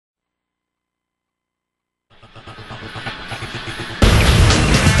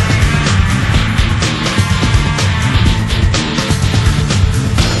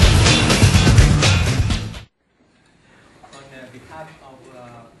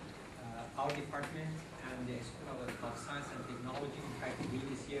our department and the School of Science and Technology. In fact, we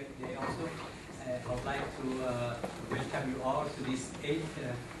is here today also. I would like to welcome you all to this eighth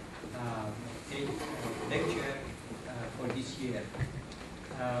lecture for this year.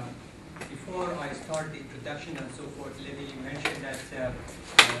 Before I start the introduction and so forth, let me mention that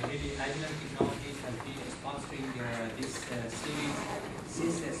really Agilent Technologies has been sponsoring this series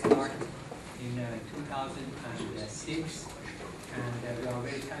since the start in 2006, and we are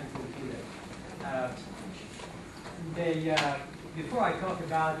very thankful to them. Before I talk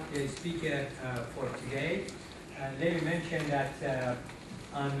about the speaker for today, let me mention that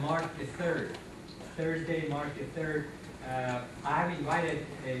on March the 3rd, Thursday, March the 3rd, I have invited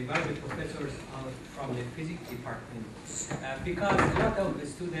one of the professors from the physics department because a lot of the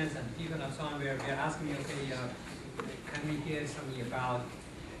students and people and so on were asking me, okay, can we hear something about,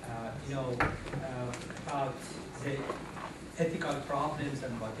 about the ethical problems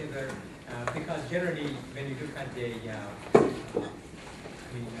and whatever, because generally when you look at the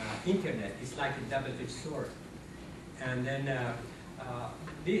internet, it's like a double-edged sword. And then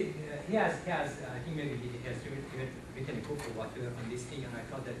he has I think maybe he has written a book or whatever on this thing, and I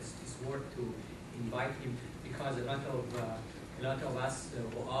thought that it's worth to invite him because a lot of us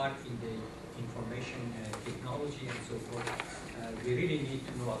who are in the information technology and so forth, we really need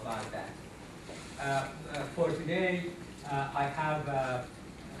to know about that. For today,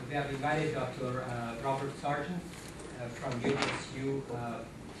 we have invited Dr. Robert Sargent from JSU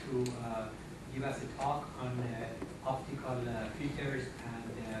to give us a talk on optical filters and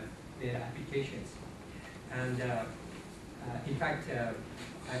their applications. And in fact,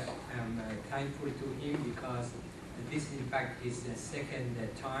 I am thankful to him because this, in fact, is the second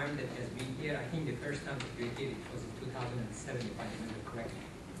time that he has been here. I think the first time that we were here, it was in 2007, if I remember correctly.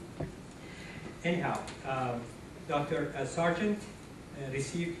 Anyhow, Dr. Sargent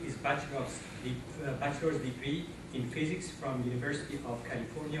received his bachelor's degree in physics from University of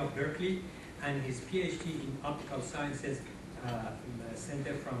California, Berkeley, and his PhD in optical sciences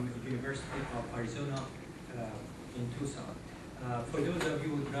center from University of Arizona in Tucson. For those of you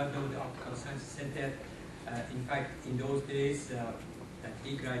who do not know the Optical Sciences Center, in fact, in those days that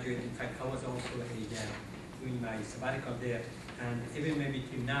he graduated, in fact, I was also doing my sabbatical there, and even maybe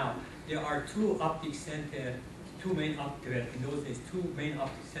till now, there are two optics centers, in those days, two main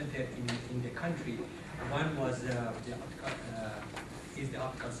optics centers in the country. One was the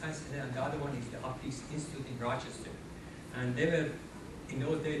Optical Science Center, and the other one is the Optics Institute in Rochester. And they were, in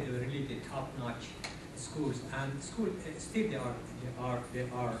those days, they were really the top-notch schools, and still they are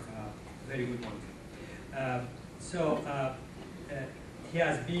very good ones. He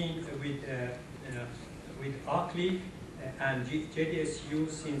has been with Oakley and JDSU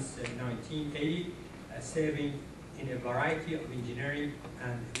since 1980, serving in a variety of engineering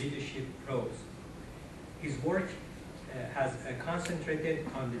and leadership roles. His work has concentrated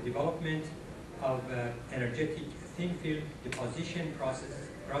on the development of energetic thin film deposition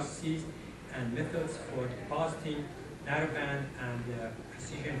processes and methods for depositing narrowband and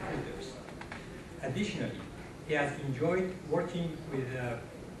precision filters. Additionally, he has enjoyed working with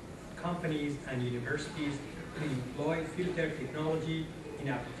companies and universities to employ filter technology in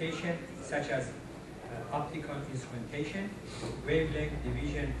applications such as optical instrumentation, wavelength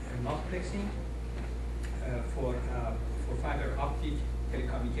division and multiplexing for fiber optic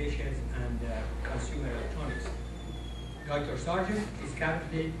telecommunications and consumer electronics. Dr. Sargent is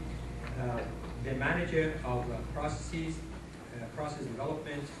currently the manager of process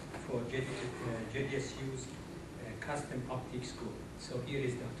development for JDSU's Custom Optics School. So here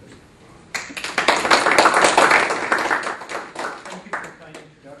is Dr. Thank you for the kind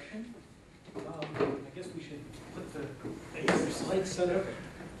introduction. I guess we should put the slide set up.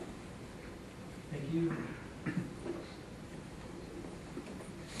 Thank you.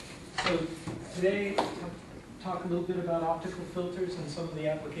 So today, I'll talk a little bit about optical filters and some of the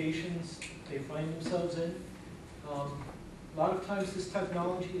applications they find themselves in. A lot of times this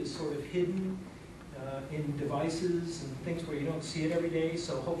technology is sort of hidden in devices and things where you don't see it every day,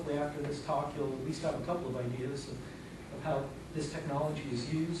 so hopefully after this talk you'll at least have a couple of ideas of how this technology is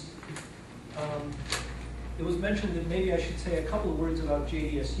used. It was mentioned that maybe I should say a couple of words about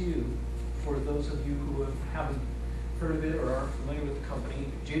JDSU for those of you who haven't heard of it or aren't familiar with the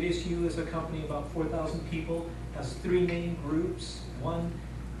company. JDSU is a company about 4,000 people, has three main groups. One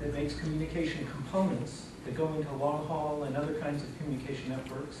that makes communication components that go into long haul and other kinds of communication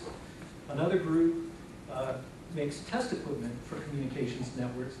networks. Another group makes test equipment for communications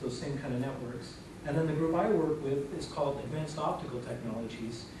networks, those same kind of networks. And then the group I work with is called Advanced Optical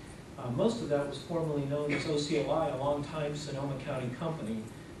Technologies. Most of that was formerly known as OCLI, a long-time Sonoma County company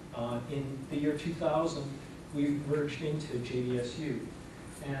In the year 2000, we merged into JDSU.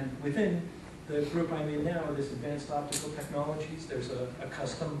 And within the group I'm in now, this Advanced Optical Technologies, there's a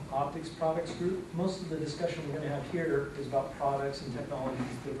custom optics products group. Most of the discussion we're going to have here is about products and technologies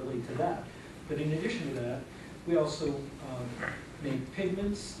that relate to that. But in addition to that, we also make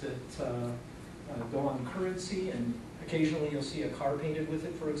pigments that go on currency, and occasionally you'll see a car painted with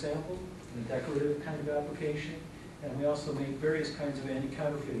it, for example, in a decorative kind of application. And we also make various kinds of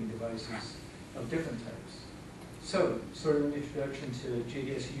anti-counterfeiting devices of different types. So, sort of an introduction to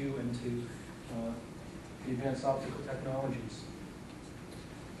JDSU and to the Advanced Optical Technologies.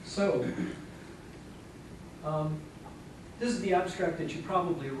 So, this is the abstract that you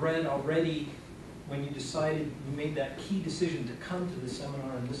probably read already when you decided, you made that key decision to come to this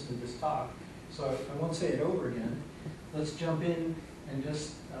seminar and listen to this talk. So I won't say it over again. Let's jump in and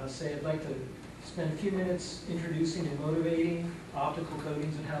just say I'd like to spend a few minutes introducing and motivating optical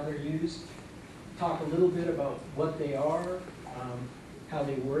coatings and how they're used. Talk a little bit about what they are, how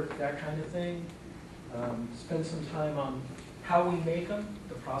they work, that kind of thing. Spend some time on how we make them,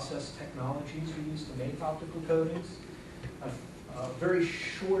 the process technologies we use to make optical coatings. A very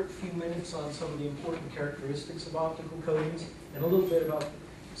short few minutes on some of the important characteristics of optical coatings, and a little bit about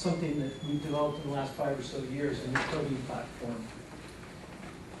something that we've developed in the last 5 or so years, a new coating platform.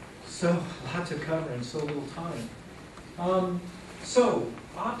 So, a lot to cover in so little time. So,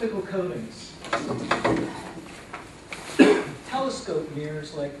 optical coatings. Telescope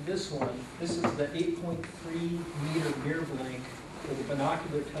mirrors like this one. This is the 8.3 meter mirror blank for the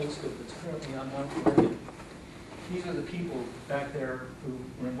binocular telescope that's currently on market. These are the people back there who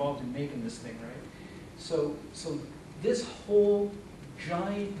were involved in making this thing, right? So this whole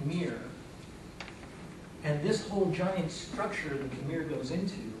giant mirror and this whole giant structure that the mirror goes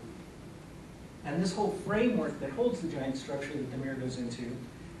into, and this whole framework that holds the giant structure that the mirror goes into,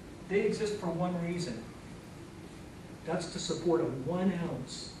 they exist for one reason. That's to support a 1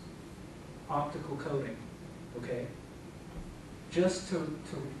 ounce optical coating, okay? Just to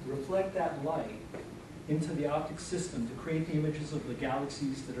reflect that light into the optic system to create the images of the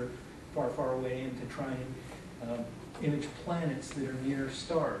galaxies that are far, far away, and to try and image planets that are near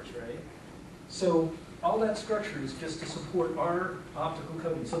stars, right? So all that structure is just to support our optical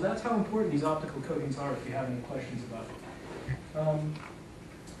coating. So that's how important these optical coatings are, if you have any questions about it.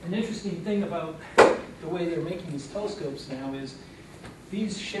 An interesting thing about the way they're making these telescopes now is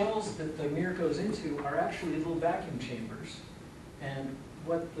these shells that the mirror goes into are actually little vacuum chambers. And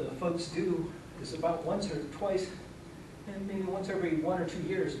what the folks do is about once or twice, and maybe once every 1 or 2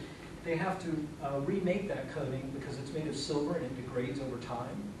 years, they have to remake that coating because it's made of silver and it degrades over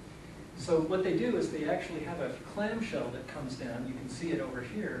time. So what they do is they actually have a clamshell that comes down, you can see it over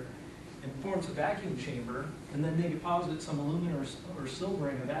here, and forms a vacuum chamber, and then they deposit some aluminum or silver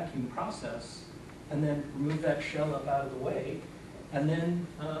in a vacuum process, and then remove that shell up out of the way, and then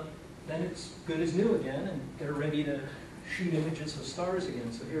it's good as new again, and they're ready to shoot images of stars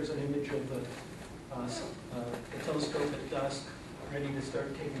again. So here's an image of the telescope at dusk, ready to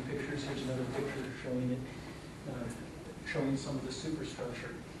start taking pictures. Here's another picture showing it, showing some of the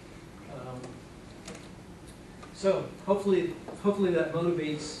superstructure. So hopefully that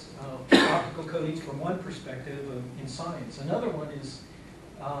motivates optical coatings from one perspective in science. Another one is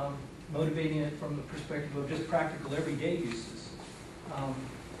motivating it from the perspective of just practical everyday uses.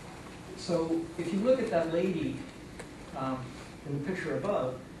 So if you look at that lady in the picture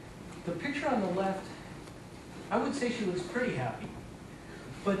above, the picture on the left, I would say she looks pretty happy.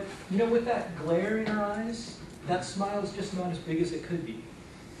 But you know, with that glare in her eyes, that smile is just not as big as it could be.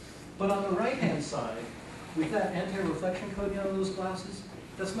 But on the right-hand side, with that anti-reflection coating on those glasses,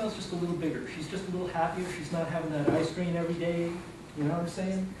 that smile's just a little bigger. She's just a little happier. She's not having that eye strain every day. You know what I'm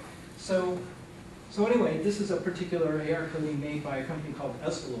saying? So anyway, this is a particular AR coating made by a company called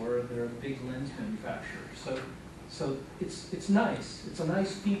Essilor. They're a big lens manufacturer. So it's nice. It's a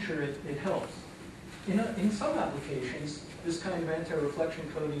nice feature. It helps. In some applications, this kind of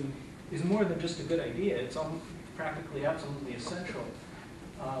anti-reflection coating is more than just a good idea. It's practically absolutely essential.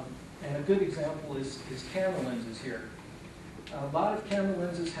 And a good example is camera lenses here. A lot of camera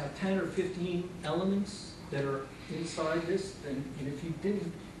lenses have 10 or 15 elements that are inside this. And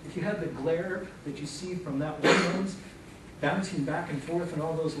if you had the glare that you see from that one lens bouncing back and forth and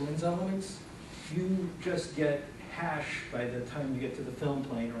all those lens elements, you just get hash by the time you get to the film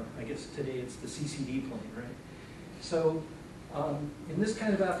plane, or I guess today it's the CCD plane, right? So in this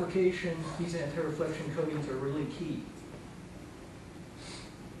kind of application, these anti-reflection coatings are really key.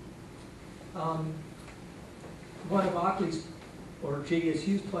 One of Oakley's or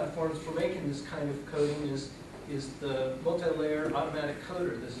JDSU's platforms for making this kind of coating is is the multi-layer automatic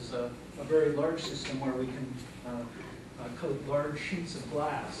coder. This is a very large system where we can coat large sheets of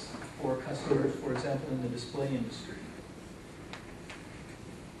glass for customers, for example, in the display industry.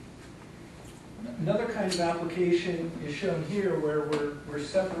 Another kind of application is shown here where we're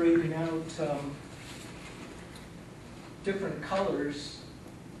separating out different colors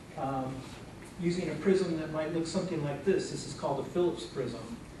using a prism that might look something like this. This is called a Phillips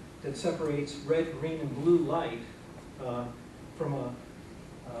prism that separates red, green, and blue light from a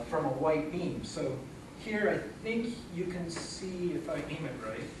white beam. So here I think you can see, if I aim it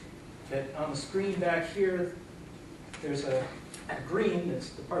right, that on the screen back here there's a green, that's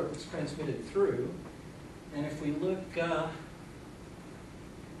the part that's transmitted through. And if we look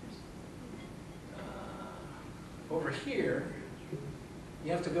over here,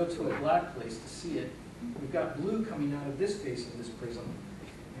 you have to go to a black place to see it. We've got blue coming out of this face of this prism.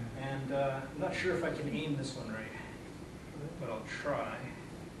 And I'm not sure if I can aim this one right, but I'll try.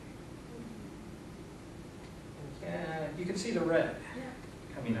 Yeah, you can see the red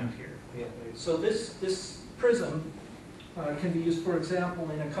coming out here. So this prism can be used, for example,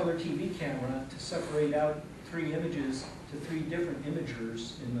 in a color TV camera to separate out 3 images to 3 different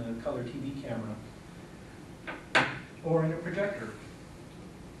imagers in the color TV camera, or in a projector.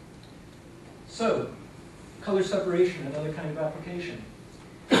 So, color separation, another kind of application.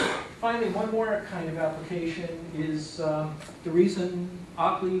 Finally, one more kind of application is the reason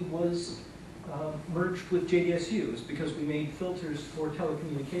Ockley was merged with JDSU is because we made filters for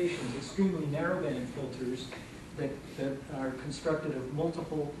telecommunications, extremely narrowband filters that are constructed of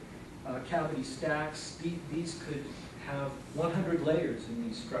multiple cavity stacks. These could have 100 layers in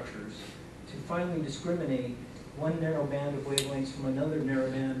these structures to finally discriminate one narrow band of wavelengths from another narrow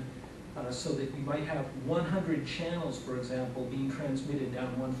band, so that you might have 100 channels, for example, being transmitted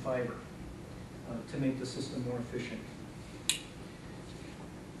down one fiber to make the system more efficient.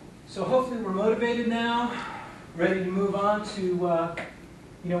 So hopefully we're motivated now, ready to move on to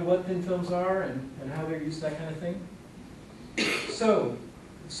what thin films are and how they're used, that kind of thing. So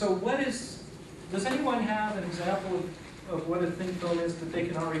does anyone have an example of what a thin film is that they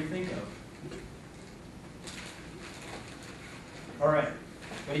can already think of? All right.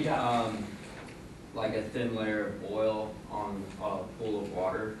 What do you got? Like a thin layer of oil on a pool of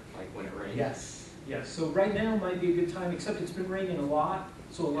water, like when it rains. Yes. So right now might be a good time, except it's been raining a lot,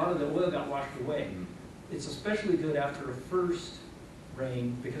 so a lot of the oil got washed away. It's especially good after a first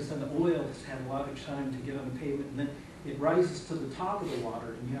rain, because then the oil has had a lot of time to get on the pavement, and then it rises to the top of the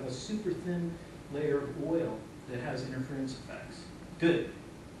water, and you have a super thin layer of oil that has interference effects. Good.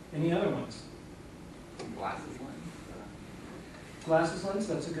 Any other ones? Glasses lens. Glasses lens,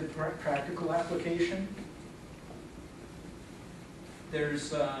 that's a good practical application.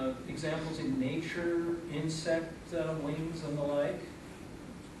 There's examples in nature, insect wings and the like.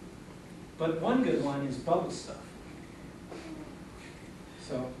 But one good one is bubble stuff.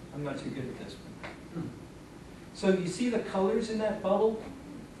 So I'm not too good at this one. So you see the colors in that bubble?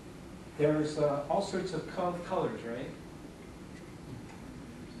 There's all sorts of colors, right?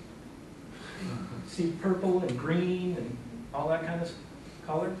 See purple and green and all that kind of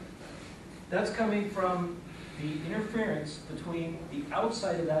color? That's coming from the interference between the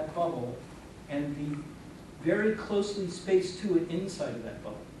outside of that bubble and the very closely spaced to it inside of that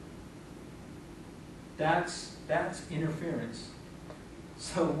bubble. That's interference.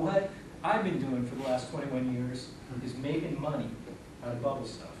 So what I've been doing for the last 21 years is making money out of bubble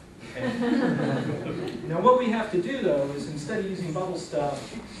stuff. Okay? Now what we have to do though is, instead of using bubble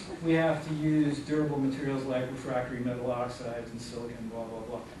stuff, we have to use durable materials like refractory metal oxides and silicon, blah, blah,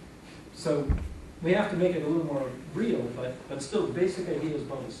 blah. So we have to make it a little more real, but still the basic idea is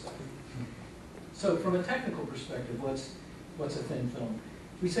bubble stuff. So from a technical perspective, what's a thin film?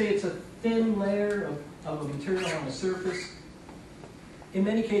 We say it's a thin layer of a material on a surface. In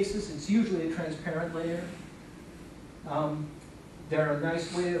many cases, it's usually a transparent layer. They're a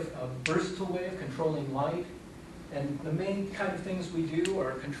nice way a versatile way of controlling light. And the main kind of things we do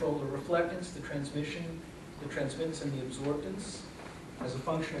are control the reflectance, the transmission, the transmittance, and the absorbance as a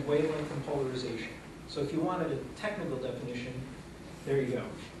function of wavelength and polarization. So if you wanted a technical definition, there you go.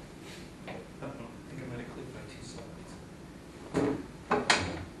 Uh-oh, I think I might have clicked my 2 slides.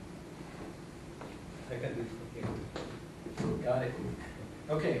 I can do it from here. Got it.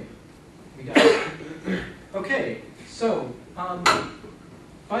 Okay, we got it. Okay, so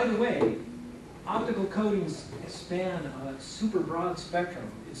by the way, optical coatings span a super broad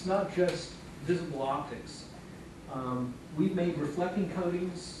spectrum. It's not just visible optics. We've made reflecting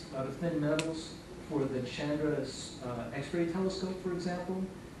coatings out of thin metals for the Chandra X-ray telescope, for example.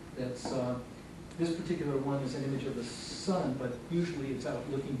 That's This particular one is an image of the sun, but usually it's out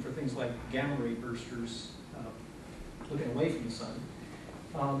looking for things like gamma ray bursters, looking away from the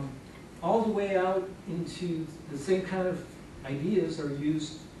sun. All the way out into the same kind of ideas are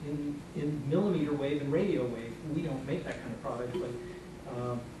used in millimeter wave and radio wave. We don't make that kind of product,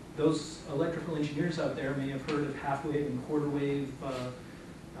 but those electrical engineers out there may have heard of half wave and quarter wave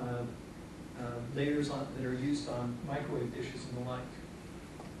layers that are used on microwave dishes and the like.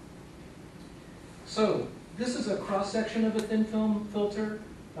 So this is a cross-section of a thin film filter.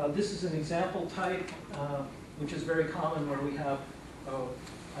 This is an example type, which is very common, where we have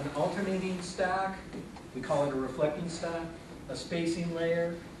an alternating stack. We call it a reflecting stack, a spacing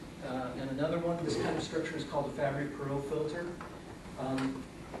layer, and another one. This kind of structure is called a fabric Perot filter.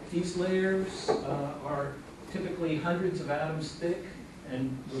 These layers are typically hundreds of atoms thick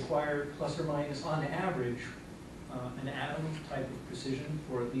and require plus or minus, on average, an atom type of precision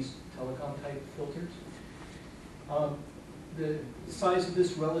for at least telecom type filters. The size of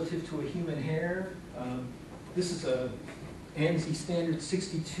this relative to a human hair, this is a ANSI standard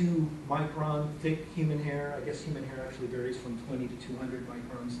 62 micron thick human hair. I guess human hair actually varies from 20 to 200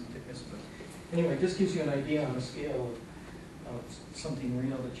 microns in thickness. But anyway, this gives you an idea on a scale of something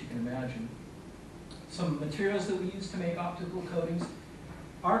real that you can imagine. Some materials that we use to make optical coatings,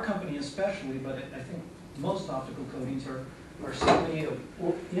 our company especially, but I think most optical coatings are still made of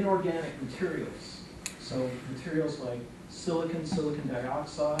inorganic materials. So materials like silicon, silicon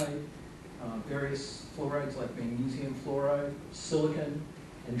dioxide, various fluorides like magnesium fluoride, silicon,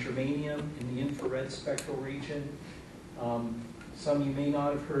 and germanium in the infrared spectral region. Some you may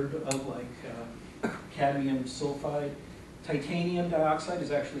not have heard of, like cadmium sulfide. Titanium dioxide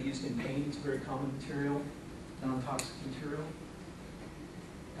is actually used in paint. It's a very common material, non-toxic material.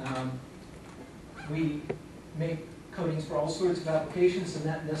 We make coatings for all sorts of applications, and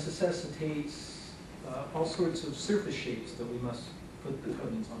that necessitates all sorts of surface shapes that we must put the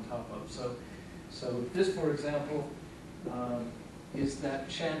coatings on top of. So this, for example, is that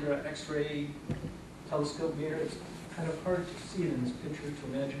Chandra X-ray telescope mirror. It's kind of hard to see it in this picture to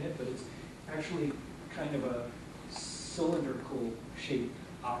imagine it, but it's actually kind of a cylindrical shaped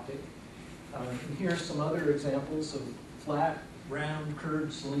optic. And here's some other examples of flat, round,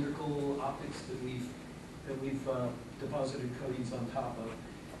 curved, cylindrical optics that we've deposited coatings on top of.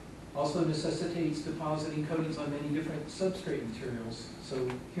 Also necessitates depositing coatings on many different substrate materials. So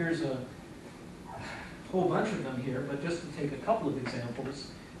here's a whole bunch of them here, but just to take a couple of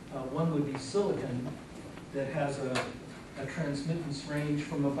examples, one would be silicon that has a transmittance range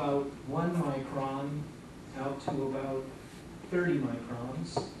from about 1 micron out to about 30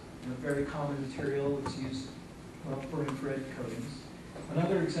 microns. A very common material. It's used for infrared coatings.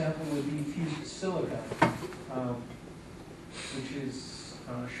 Another example would be fused silica, which is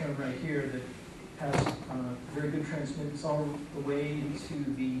shown right here, that has very good transmittance all the way into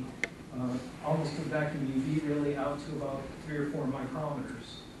the almost to vacuum UV, really out to about 3 or 4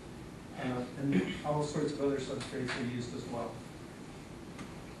 micrometers. And all sorts of other substrates are used as well.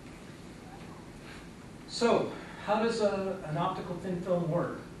 So, how does an optical thin film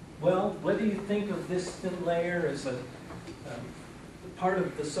work? Well, whether you think of this thin layer as a part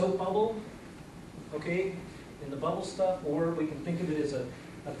of the soap bubble, okay, in the bubble stuff, or we can think of it as a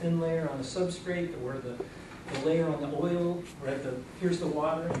thin layer on a substrate, or the layer on the oil, or here's the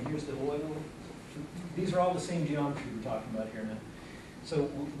water and here's the oil. These are all the same geometry we're talking about here now. So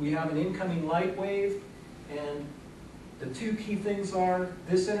we have an incoming light wave, and the two key things are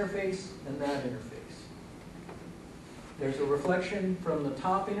this interface and that interface. There's a reflection from the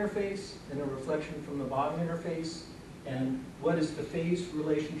top interface and a reflection from the bottom interface, and what is the phase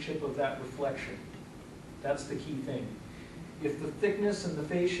relationship of that reflection? That's the key thing. If the thickness and the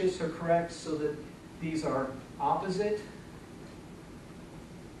phase shifts are correct so that these are opposite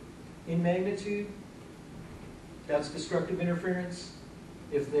in magnitude, that's destructive interference.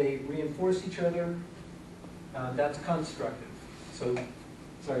 If they reinforce each other, that's constructive. So,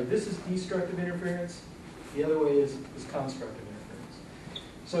 sorry, this is destructive interference. The other way is constructive interference.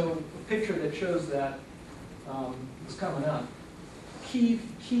 So a picture that shows that is coming up. Key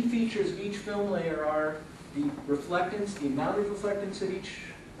features of each film layer are the reflectance, the amount of reflectance at each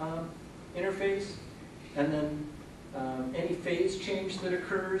interface, and then any phase change that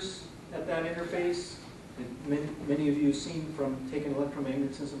occurs at that interface. Many of you have seen from taking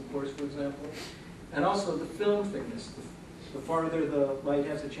electromagnetism course, for example. And also the film thickness. The farther the light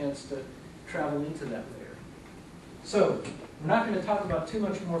has a chance to travel into that layer. So, we're not going to talk about too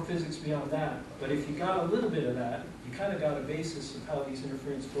much more physics beyond that, but if you got a little bit of that, you kind of got a basis of how these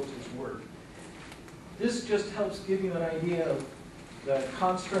interference filters work. This just helps give you an idea of the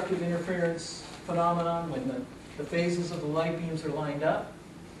constructive interference phenomenon when the phases of the light beams are lined up,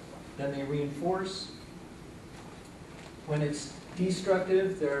 then they reinforce. When it's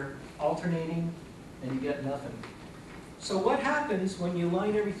destructive, they're alternating, and you get nothing. So what happens when you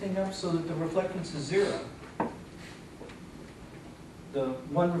line everything up so that the reflectance is 0? The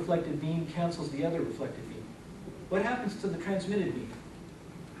one reflected beam cancels the other reflected beam. What happens to the transmitted beam?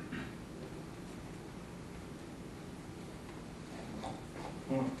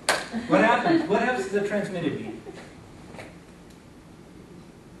 What happens? What happens to the transmitted beam?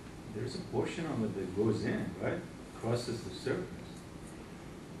 There's a portion of it that goes in, right? Crosses the surface.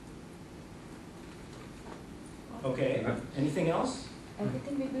 Okay. Anything else?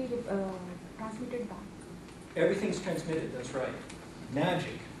 Everything will be transmitted back. Everything's transmitted, that's right.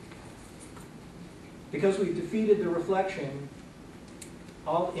 Magic. Because we've defeated the reflection,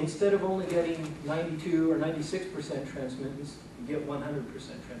 instead of only getting 92 or 96% transmittance, you get 100%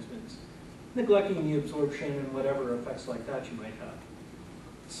 transmittance, neglecting the absorption and whatever effects like that you might have.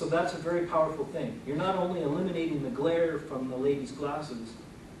 So that's a very powerful thing. You're not only eliminating the glare from the lady's glasses,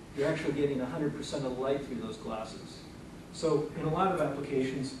 you're actually getting 100% of the light through those glasses. So in a lot of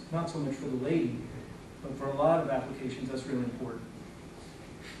applications, not so much for the lady, but for a lot of applications, that's really important.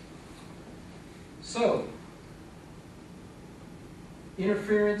 So,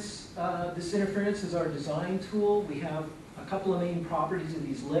 interference, this interference is our design tool. We have a couple of main properties of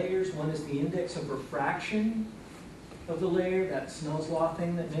these layers. One is the index of refraction of the layer, that Snell's law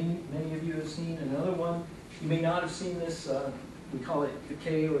thing that many of you have seen. Another one, you may not have seen this, we call it the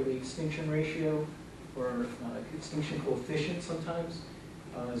K, or the extinction ratio, or extinction coefficient sometimes,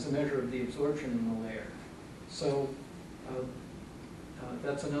 as a measure of the absorption in the layer. So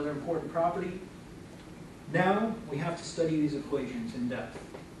that's another important property. Now we have to study these equations in depth.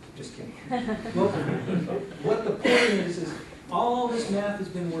 Just kidding. Well, what the point is all this math has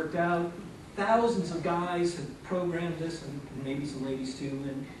been worked out. Thousands of guys have programmed this, and maybe some ladies too,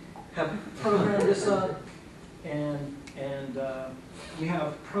 and have programmed this up. And we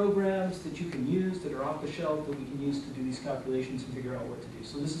have programs that you can use that are off the shelf that we can use to do these calculations and figure out what to do.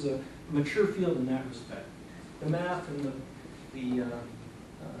 So this is a mature field in that respect. The math and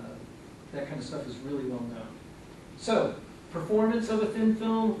that kind of stuff is really well known. So, performance of a thin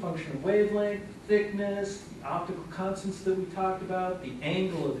film, a function of wavelength, thickness, the optical constants that we talked about, the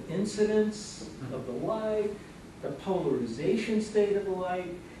angle of incidence of the light, the polarization state of the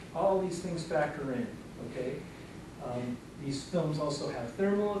light, all these things factor in, okay? These films also have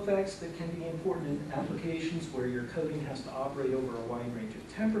thermal effects that can be important in applications where your coating has to operate over a wide range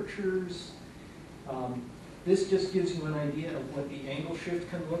of temperatures. This just gives you an idea of what the angle shift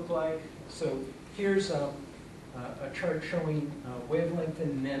can look like. So here's a chart showing wavelength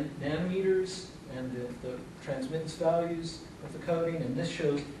in nanometers and the transmittance values of the coating, and this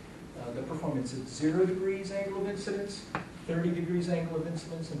shows the performance at 0 degrees angle of incidence, 30 degrees angle of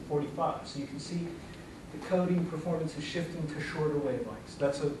incidence, and 45. So you can see the coating performance is shifting to shorter wavelengths.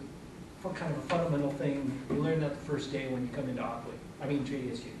 That's a kind of a fundamental thing. You learn that the first day when you come into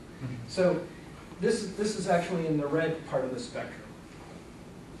JDSU. So this is actually in the red part of the spectrum.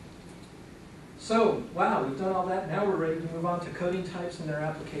 So, wow, we've done all that. Now we're ready to move on to coating types and their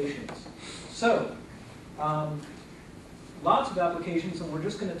applications. So, lots of applications, and we're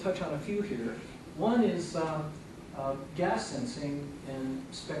just going to touch on a few here. One is gas sensing and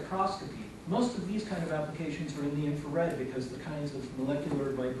spectroscopy. Most of these kind of applications are in the infrared because the kinds of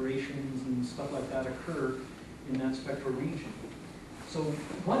molecular vibrations and stuff like that occur in that spectral region. So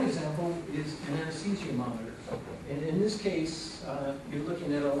one example is an anesthesiometer. And in this case, you're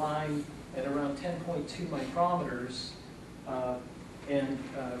looking at a line at around 10.2 micrometers.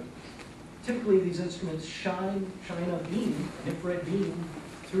 Typically these instruments shine a beam, an infrared beam,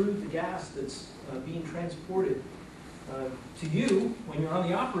 through the gas that's being transported to you when you're on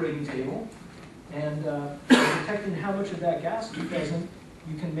the operating table. And detecting how much of that gas is present,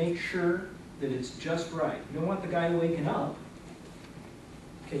 you can make sure that it's just right. You don't want the guy waking up.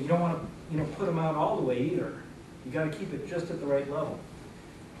 Okay, you don't want to put them out all the way either. You got to keep it just at the right level.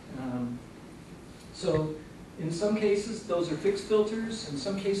 So in some cases, those are fixed filters. In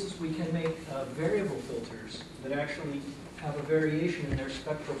some cases, we can make variable filters that actually have a variation in their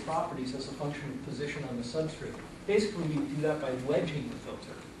spectral properties as a function of position on the substrate. Basically, we do that by wedging the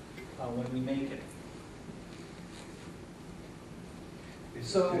filter when we make it.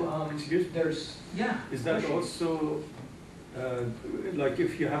 So there's, yeah. Is that also, like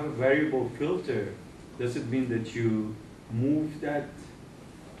if you have a variable filter, does it mean that you move that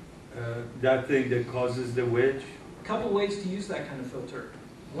thing that causes the wedge? A couple ways to use that kind of filter.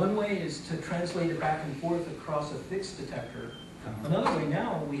 One way is to translate it back and forth across a fixed detector. Another way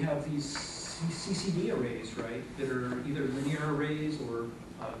now, we have these CCD arrays, right, that are either linear arrays or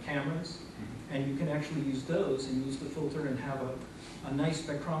cameras, and you can actually use those and use the filter and have a nice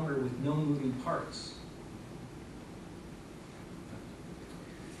spectrometer with no moving parts.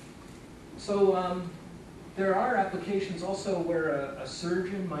 So there are applications also where a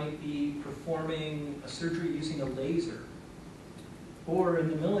surgeon might be performing a surgery using a laser. Or in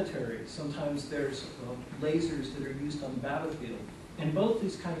the military, sometimes there's lasers that are used on the battlefield. In both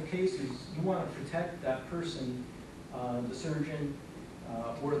these kind of cases, you want to protect that person, the surgeon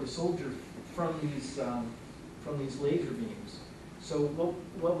or the soldier, from these laser beams. So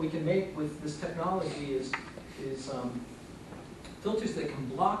what we can make with this technology is filters that can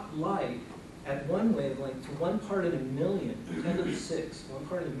block light at one wavelength to 1 part in a million, 10 to the 6, 1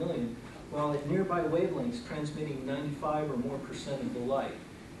 part in a million, while at nearby wavelengths transmitting 95 or more % of the light.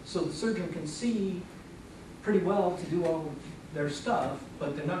 So the surgeon can see pretty well to do all their stuff,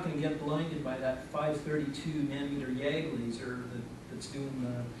 but they're not going to get blinded by that 532 nanometer YAG laser that's doing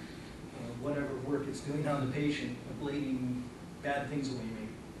whatever work it's doing on the patient, ablating bad things away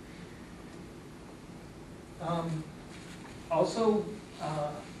maybe. Also,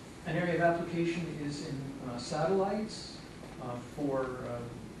 an area of application is in satellites for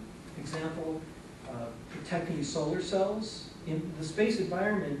example, protecting solar cells. In the space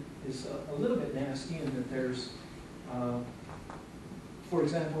environment is a little bit nasty in that there's, for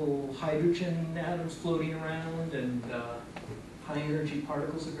example, hydrogen atoms floating around and high energy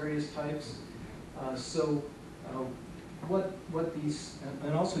particles of various types. So what these,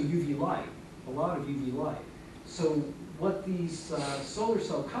 and also UV light, a lot of UV light. So what these solar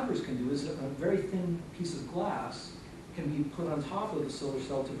cell covers can do is a very thin piece of glass can be put on top of the solar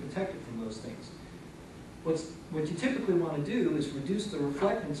cell to protect it from those things. What you typically want to do is reduce the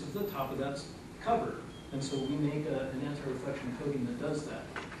reflectance of the top of that cover. And so we make an anti-reflection coating that does that.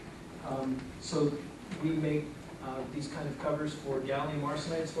 So we make these kind of covers for gallium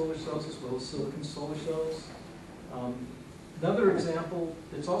arsenide solar cells as well as silicon solar cells. Another example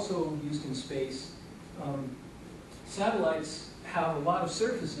that's also used in space, satellites have a lot of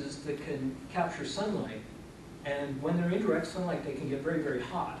surfaces that can capture sunlight. And when they're in direct sunlight, they can get very, very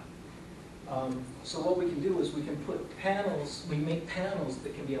hot. So what we can do is we can put panels, we make panels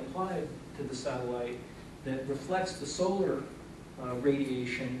that can be applied to the satellite that reflects the solar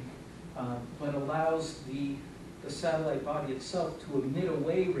radiation, but allows the satellite body itself to emit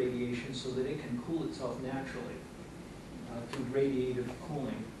away radiation so that it can cool itself naturally through radiative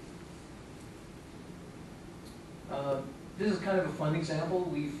cooling. This is kind of a fun example.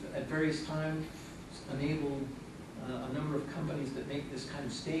 We've, at various times, enabled a number of companies that make this kind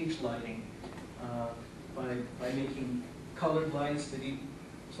of stage lighting by making colored lights that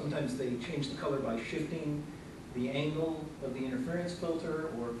sometimes they change the color by shifting the angle of the interference filter,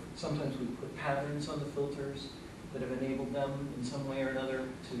 or sometimes we put patterns on the filters that have enabled them in some way or another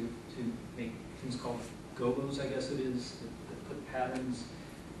to make things called gobos, I guess it is, that put patterns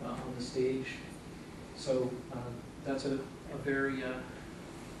on the stage. So that's a very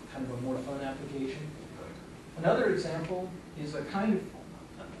kind of a more fun application. Another example is a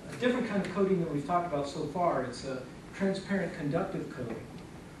different kind of coating than we've talked about so far. It's a transparent conductive coating.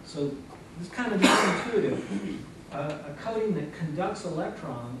 So this is kind of non-intuitive. A coating that conducts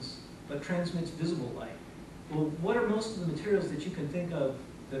electrons but transmits visible light. Well, what are most of the materials that you can think of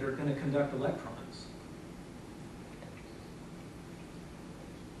that are going to conduct electrons?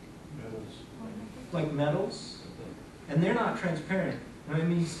 Metals. Like metals? And they're not transparent. I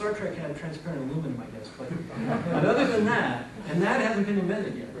mean, Star Trek had transparent aluminum, I guess, but other than that, and that hasn't been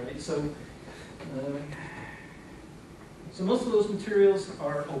invented yet, right? So most of those materials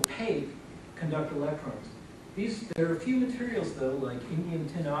are opaque, conduct electrons. There are a few materials, though, like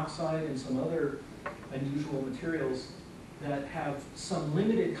indium tin oxide and some other unusual materials that have some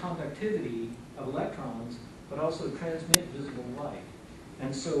limited conductivity of electrons, but also transmit visible light.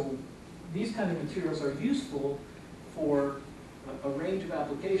 And so these kind of materials are useful for a range of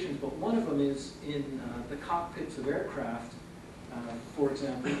applications, but one of them is in the cockpits of aircraft, for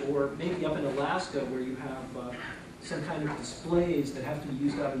example, or maybe up in Alaska where you have some kind of displays that have to be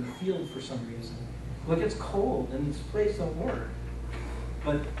used out in the field for some reason. Well, it gets cold and the displays don't work.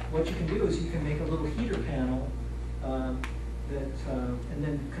 But what you can do is you can make a little heater panel and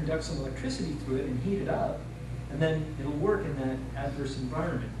then conduct some electricity through it and heat it up, and then it'll work in that adverse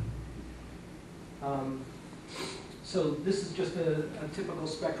environment. So this is just a typical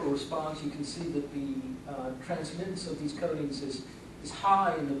spectral response. You can see that the transmittance of these coatings is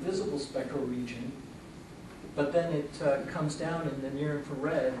high in the visible spectral region, but then it comes down in the near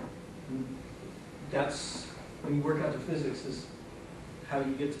infrared. And that's, when you work out the physics, is how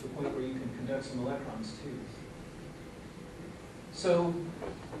you get to the point where you can conduct some electrons too. So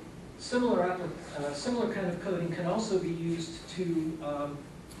similar kind of coding can also be used to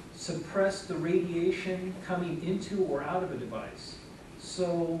suppress the radiation coming into or out of a device.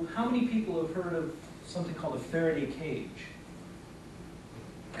 So how many people have heard of something called a Faraday cage?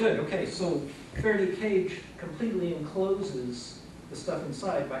 Good, okay, so Faraday cage completely encloses the stuff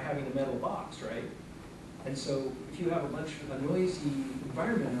inside by having a metal box, right? And so if you have a noisy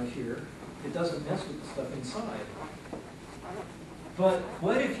environment out here, it doesn't mess with the stuff inside. But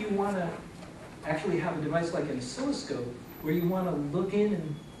what if you want to actually have a device like an oscilloscope where you want to look in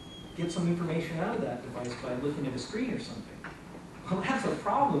and get some information out of that device by looking at a screen or something? Well, that's a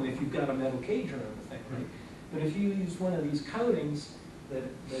problem if you've got a metal cage around the thing, right? But if you use one of these coatings that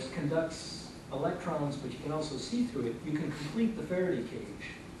conducts electrons, but you can also see through it, you can complete the Faraday cage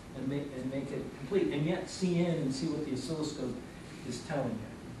and make it complete, and yet see in and see what the oscilloscope is telling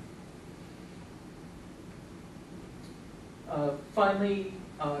you. Finally,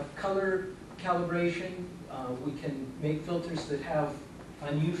 color calibration. We can make filters that have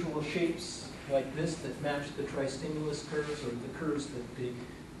unusual shapes like this that match the tristimulus curves or the curves that the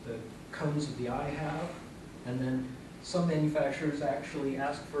cones of the eye have. And then some manufacturers actually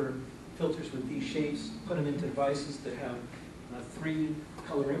ask for filters with these shapes, put them into devices that have 3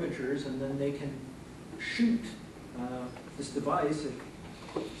 color imagers, and then they can shoot this device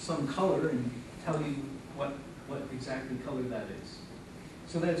at some color and tell you what exactly color that is.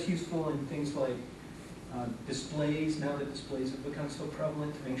 So that's useful in things like displays, now that displays have become so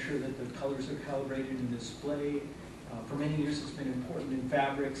prevalent, to make sure that the colors are calibrated in display. For many years it's been important in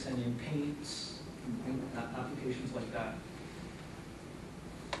fabrics and in paints, and applications like that.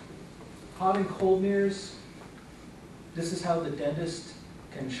 Hot and cold mirrors. This is how the dentist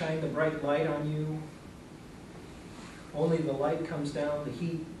can shine the bright light on you. Only the light comes down, the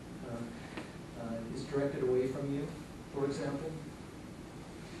heat is directed away from you, for example.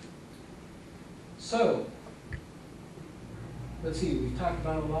 So, let's see, we've talked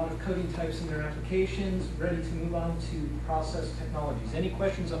about a lot of coding types and their applications, ready to move on to process technologies. Any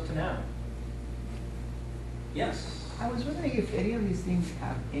questions up to now? Yes? I was wondering if any of these things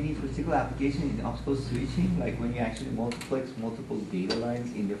have any particular application in optical switching, like when you actually multiplex multiple data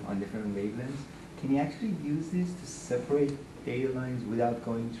lines on different wavelengths. Can you actually use this to separate data lines without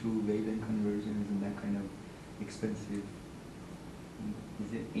going through wavelength conversions and that kind of expensive?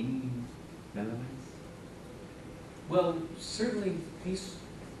 Is there any relevance? Well, certainly these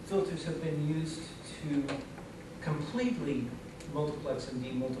filters have been used to completely multiplex and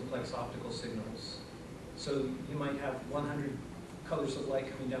demultiplex optical signals. So you might have 100 colors of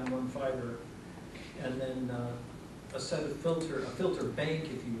light coming down one fiber, and then a filter bank,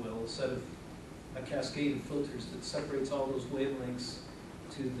 if you will, a cascade of filters that separates all those wavelengths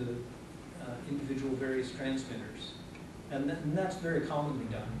to the individual various transmitters. And that's very commonly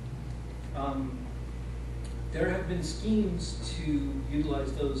done. There have been schemes to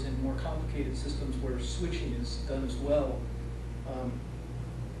utilize those in more complicated systems where switching is done as well.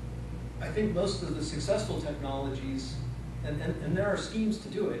 I think most of the successful technologies, and there are schemes to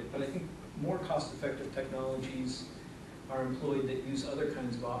do it, but I think more cost-effective technologies are employed that use other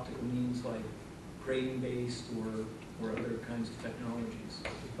kinds of optical means like grating-based or other kinds of technologies.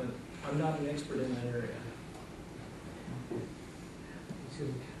 But I'm not an expert in that area. Excuse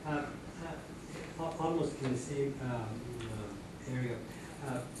me. Almost in the same area.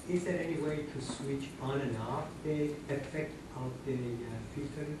 Is there any way to switch on and off the effect of the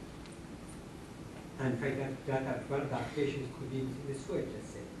filter? And in fact, that one of the applications could be in the switch, let's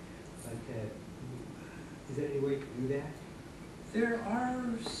say. But is there any way to do that? There are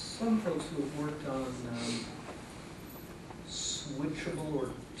some folks who have worked on switchable or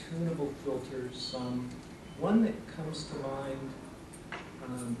tunable filters. One that comes to mind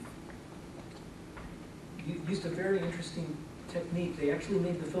used a very interesting technique. They actually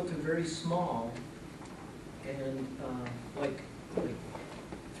made the filter very small and like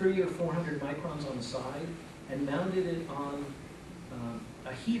 300 or 400 microns on the side, and mounted it on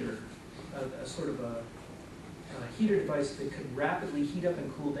a heater, a sort of a heater device that could rapidly heat up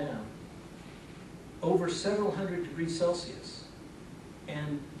and cool down over several hundred degrees Celsius.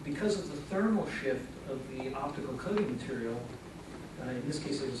 And because of the thermal shift of the optical coating material, in this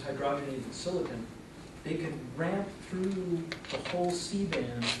case it was hydrogenated silicon, they could ramp through the whole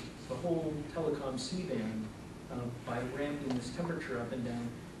C-band, the whole telecom C-band, by ramping this temperature up and down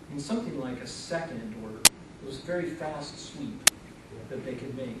in something like a second, or it was a very fast sweep that they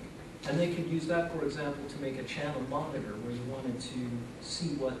could make. And they could use that, for example, to make a channel monitor where you wanted to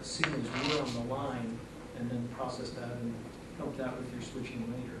see what signals were on the line and then process that and help that with your switching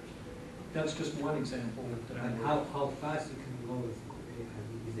later. That's just one example that And I'm. how fast you can go is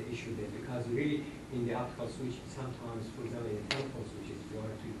the issue there, because really in the optical switch, sometimes, for example, in telephone switches, if you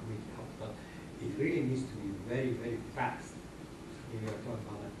want to communicate optical, it really needs to be very, very fast. If you're talking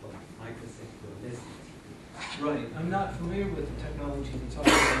about like for microsecond or less. Right, I'm not familiar with the technology that's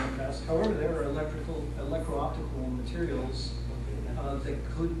offered in the past. However, there are electro-optical materials that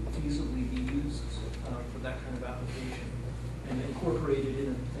could feasibly be used for that kind of application and incorporated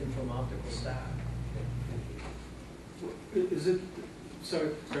in a thin film optical stack. Is it,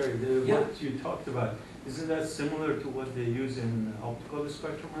 sorry, Yeah. what you talked about, isn't that similar to what they use in optical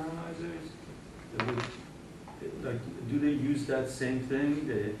spectrum analyzers? That would, like, do they use that same thing,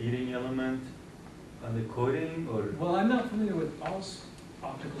 the heating element on the coating, or? Well, I'm not familiar with all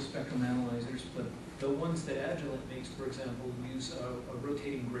optical spectrum analyzers, but the ones that Agilent makes, for example, use a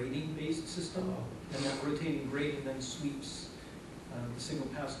rotating grating-based system, and that rotating grating then sweeps the signal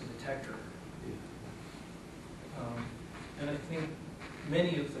past the detector. And I think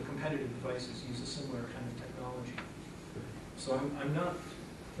many of the competitive devices use a similar kind of technology. So I'm not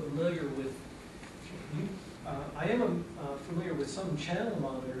familiar with, I am familiar with some channel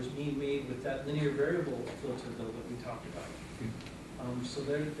monitors being made with that linear variable filter though that we talked about. So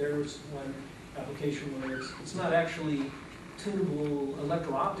there's one application where it's not actually tunable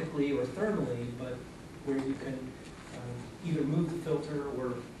electro-optically or thermally, but where you can either move the filter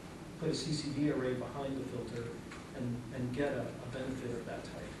or put a CCD array behind the filter and get a benefit of that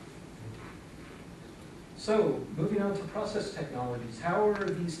type. So, moving on to process technologies. How are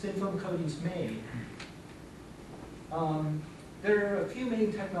these thin film coatings made? There are a few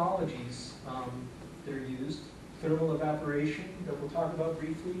main technologies that are used. Thermal evaporation, that we'll talk about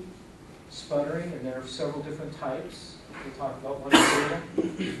briefly. Sputtering, and there are several different types. We'll talk about one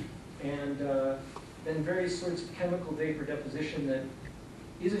example. And then various sorts of chemical vapor deposition that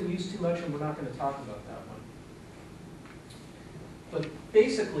isn't used too much, and we're not going to talk about that one. But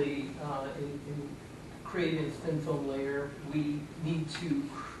basically, in creating a thin film layer, we need to,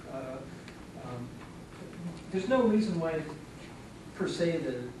 there's no reason why, per se,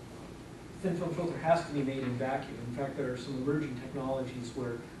 the thin film filter has to be made in vacuum. In fact, there are some emerging technologies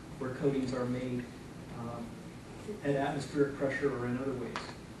where coatings are made at atmospheric pressure or in other ways.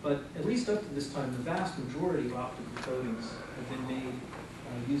 But at least up to this time, the vast majority of optical coatings have been made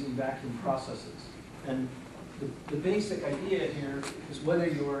using vacuum processes. And the basic idea here is whether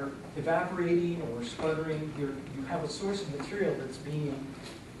you're evaporating or sputtering, you have a source of material that's being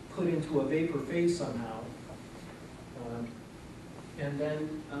put into a vapor phase somehow, and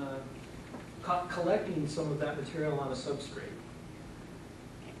then collecting some of that material on a substrate.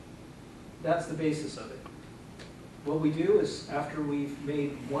 That's the basis of it. What we do is, after we've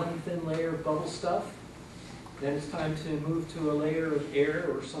made one thin layer of bubble stuff, then it's time to move to a layer of air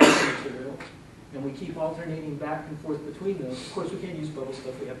or some other material, and we keep alternating back and forth between those. Of course, we can't use bubble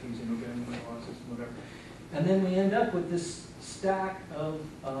stuff, we have to use inorganic analysis and whatever. And then we end up with this stack of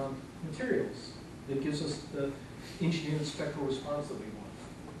materials that gives us the engineered spectral response that we want.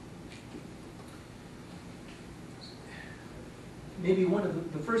 Maybe one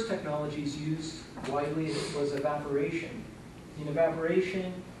of the first technologies used widely was evaporation. In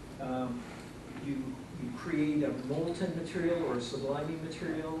evaporation, you create a molten material or a subliming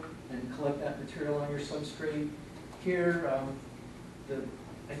material and collect that material on your substrate. Here,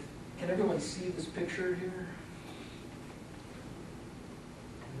 can everyone see this picture here?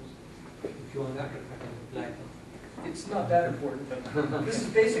 If you want that, like, It's not that important, but this is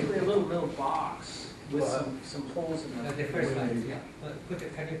basically a little box with some holes in it. the first slide, yeah.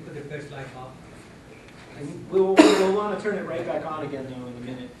 Can you put the first slide up? We'll want to turn it right back on again, though, in a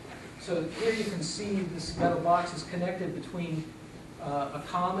minute. So here you can see this metal box is connected between a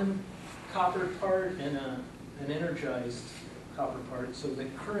common copper part and an energized copper part, so the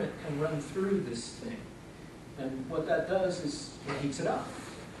current can run through this thing. And what that does is it heats it up.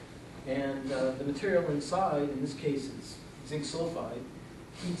 And the material inside, in this case it's zinc sulfide,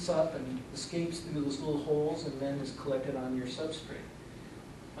 heats up and escapes through those little holes and then is collected on your substrate.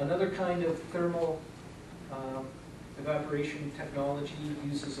 Another kind of thermal evaporation technology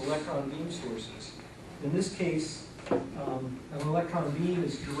uses electron beam sources. In this case, an electron beam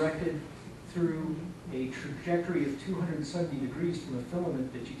is directed through a trajectory of 270 degrees from a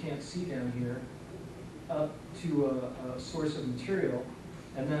filament that you can't see down here up to a source of material,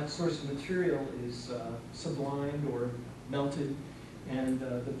 and that source of material is sublimed or melted, and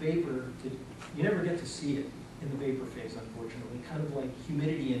the vapor, you never get to see it in the vapor phase, unfortunately, kind of like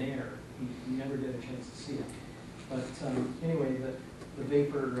humidity in air. You never get a chance to see it. But anyway, the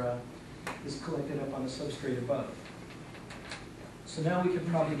vapor is collected up on the substrate above. So now we can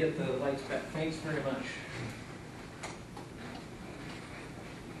probably get the lights back. Thanks very much.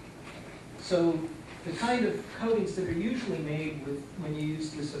 So the kind of coatings that are usually made with when you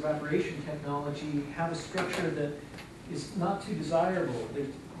use this evaporation technology have a structure that is not too desirable.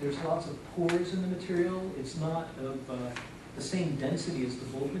 There's lots of pores in the material. It's not of the same density as the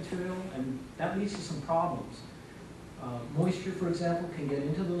bulk material, and that leads to some problems. Moisture, for example, can get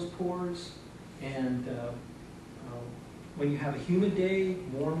into those pores, and when you have a humid day,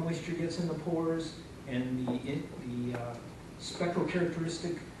 more moisture gets in the pores, and the spectral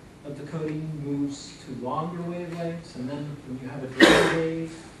characteristic of the coating moves to longer wavelengths, and then when you have a dry day,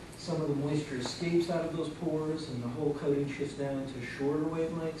 some of the moisture escapes out of those pores, and the whole coating shifts down to shorter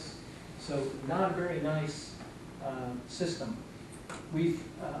wavelengths. So not a very nice system. We've,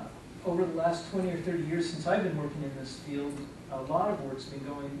 over the last 20 or 30 years since I've been working in this field, a lot of work's been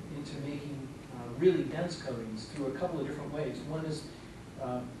going into making really dense coatings through a couple of different ways. One is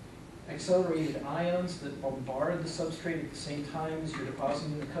accelerated ions that bombard the substrate at the same time as you're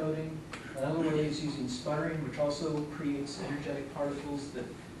depositing the coating. Another way is using sputtering, which also creates energetic particles that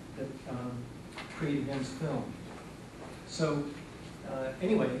create a dense film. So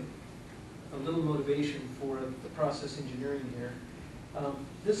anyway, a little motivation for the process engineering here.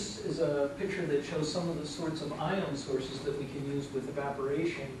 This is a picture that shows some of the sorts of ion sources that we can use with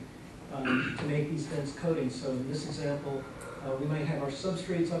evaporation to make these dense coatings. So in this example, we might have our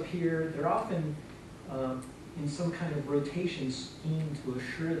substrates up here. They're often in some kind of rotation scheme to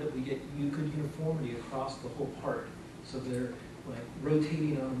assure that we get good uniformity across the whole part. So they're like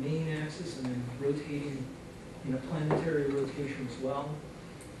rotating on a main axis and then rotating in a planetary rotation as well.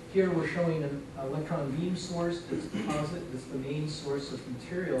 Here we're showing an electron beam source that's that's the main source of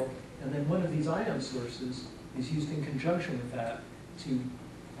material, and then one of these ion sources is used in conjunction with that to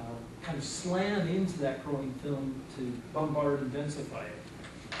kind of slam into that growing film to bombard and densify it.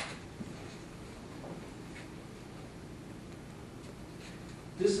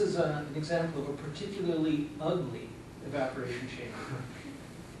 This is an example of a particularly ugly evaporation chamber.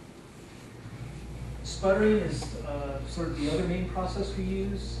 Sputtering is sort of the other main process we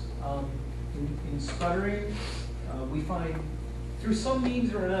use. In sputtering, we find, through some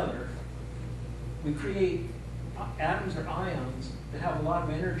means or another, we create atoms or ions that have a lot of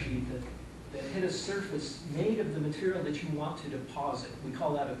energy that hit a surface made of the material that you want to deposit. We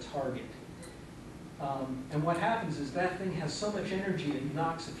call that a target. And what happens is that thing has so much energy it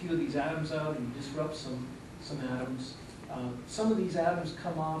knocks a few of these atoms out and disrupts some atoms. Some of these atoms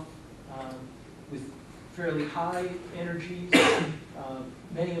come off with fairly high energies.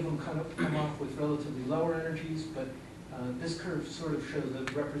 Many of them come off with relatively lower energies, but this curve sort of shows a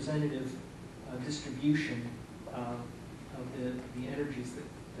representative distribution of the energies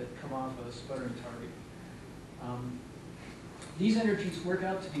that come off of a sputtering target. These energies work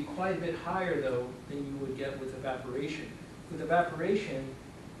out to be quite a bit higher, though, than you would get with evaporation. With evaporation,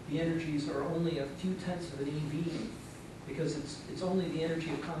 the energies are only a few tenths of an eV, because it's only the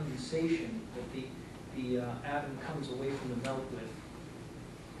energy of condensation that the atom comes away from the melt with.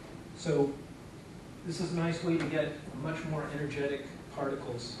 So this is a nice way to get much more energetic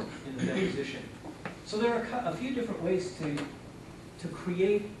particles in the deposition. So there are a few different ways to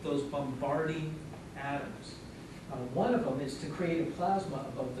create those bombarding atoms. One of them is to create a plasma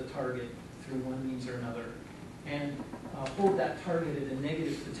above the target through one means or another, and hold that target at a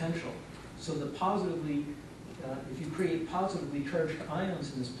negative potential. So the if you create positively charged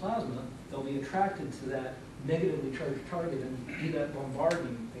ions in this plasma, they'll be attracted to that negatively charged target and do that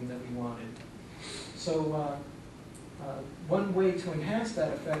bombarding thing that we wanted. So one way to enhance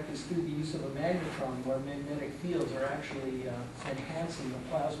that effect is through the use of a magnetron, where magnetic fields are actually enhancing the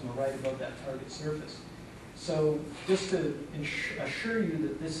plasma right above that target surface. So just to assure you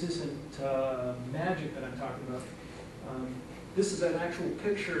that this isn't magic that I'm talking about, this is an actual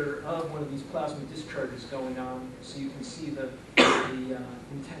picture of one of these plasma discharges going on, so you can see the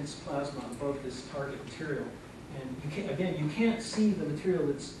intense plasma above this target material. And you can't see the material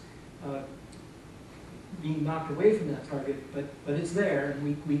that's being knocked away from that target, but it's there,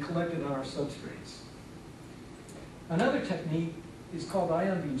 and we collect it on our substrates. Another technique is called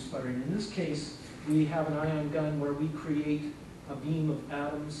ion beam sputtering. In this case, we have an ion gun where we create a beam of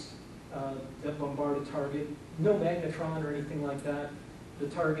atoms that bombard a target. No magnetron or anything like that. The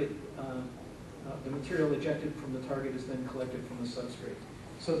target, the material ejected from the target is then collected from the substrate.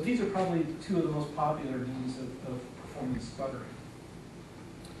 So these are probably two of the most popular means of performing sputtering.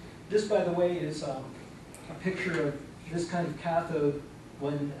 This, by the way, is a picture of this kind of cathode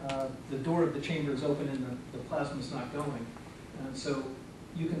when the door of the chamber is open and the plasma is not going. And so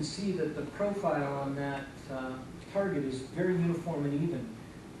you can see that the profile on that target is very uniform and even.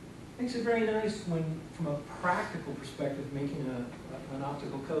 Makes it very nice when, from a practical perspective, making an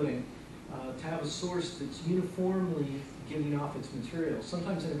optical coating, to have a source that's uniformly giving off its material.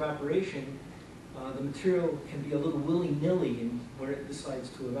 Sometimes in evaporation, the material can be a little willy-nilly in where it decides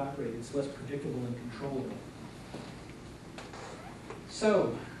to evaporate. It's less predictable and controllable.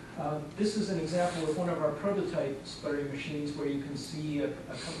 So, this is an example of one of our prototype sputtering machines where you can see a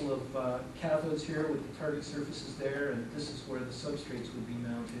couple of cathodes here with the target surfaces there, and this is where the substrates would be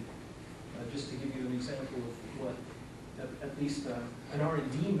mounted. Just to give you an example of what at least an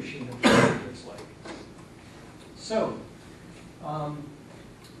R&D machine looks like. So,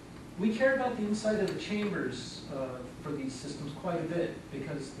 we care about the inside of the chambers for these systems quite a bit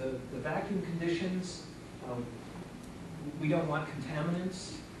because the vacuum conditions, we don't want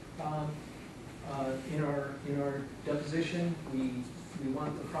contaminants in our deposition. We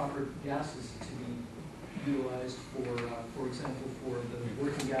want the proper gases to be utilized for example, for the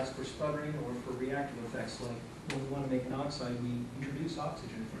working gas for sputtering or for reactive effects, like when we want to make an oxide, we introduce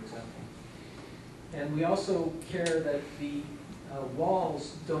oxygen, for example. And we also care that the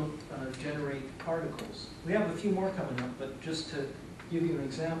walls don't generate particles. We have a few more coming up, but just to give you an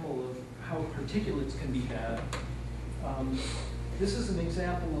example of how particulates can be bad, this is an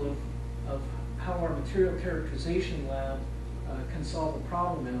example of how our material characterization lab can solve a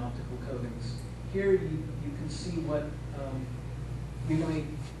problem in optical coatings. Here you can see what we might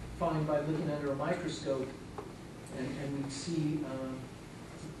find by looking under a microscope, and we see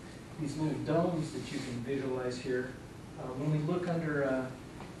these little domes that you can visualize here. When we look under a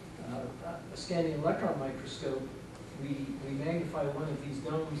scanning electron microscope, we magnify one of these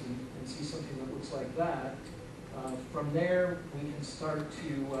domes and see something that looks like that. From there, we can start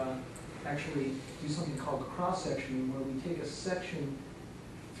to actually do something called cross-section, where we take a section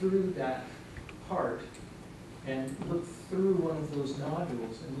through that part and look through one of those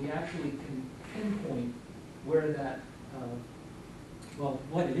nodules, and we actually can pinpoint where that, well,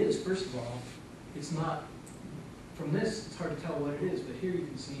 what it is, first of all. It's not, from this, it's hard to tell what it is, but here you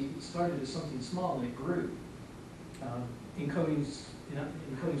can see it started as something small and it grew. In coatings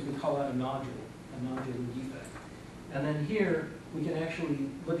we call that a nodular defect. And then here, we can actually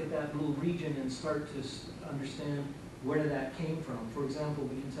look at that little region and start to understand where that came from. For example,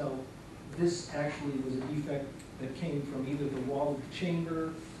 we can tell this actually was a defect that came from either the wall of the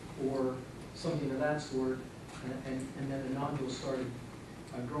chamber or something of that sort, and then a nodule started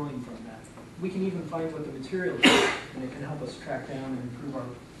growing from that. We can even find what the material is, and it can help us track down and improve our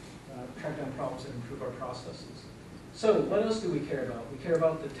track down problems and improve our processes. So, what else do we care about? We care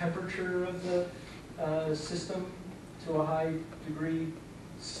about the temperature of the system to a high degree.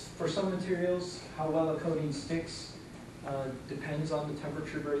 For some materials, how well a coating sticks depends on the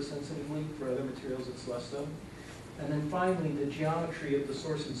temperature very sensitively. For other materials, it's less so. And then finally, the geometry of the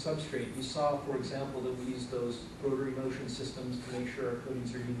source and substrate. You saw, for example, that we use those rotary motion systems to make sure our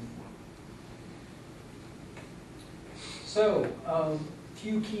coatings are uniform. So, a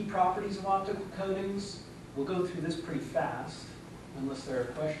few key properties of optical coatings. We'll go through this pretty fast, unless there are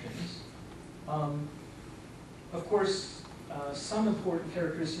questions. Of course, some important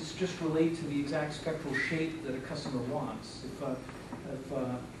characteristics just relate to the exact spectral shape that a customer wants. If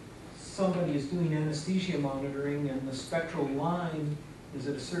somebody is doing anesthesia monitoring and the spectral line is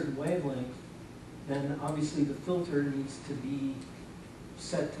at a certain wavelength, then obviously the filter needs to be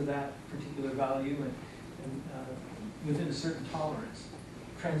set to that particular value and within a certain tolerance.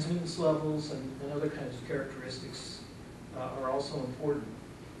 Transmittance levels and other kinds of characteristics are also important.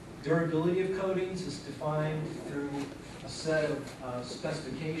 Durability of coatings is defined through a set of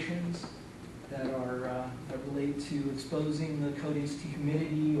specifications that are that relate to exposing the coatings to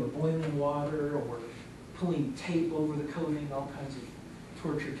humidity or boiling water or pulling tape over the coating, all kinds of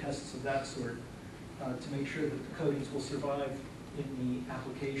torture tests of that sort to make sure that the coatings will survive in the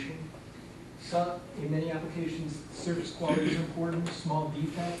application. So, in many applications, surface quality is important. Small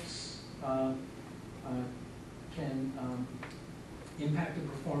defects can impact the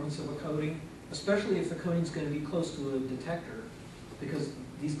performance of a coating, especially if the coating is going to be close to a detector, because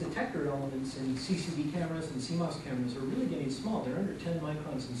these detector elements in CCD cameras and CMOS cameras are really getting small. They're under 10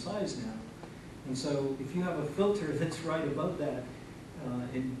 microns in size now. And so if you have a filter that's right above that,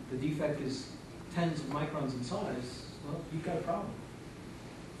 and the defect is tens of microns in size, well, you've got a problem.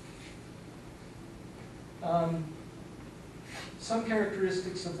 Some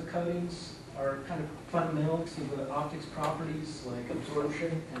characteristics of the coatings are kind of fundamental to the optics properties, like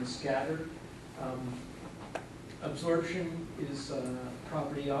absorption and scatter. Absorption is a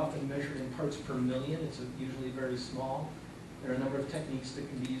property often measured in parts per million. It's usually very small. There are a number of techniques that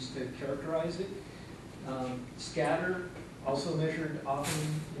can be used to characterize it. Scatter, also measured often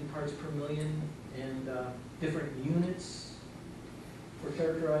in parts per million, and different units for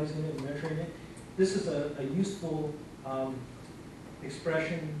characterizing it and measuring it. This is a useful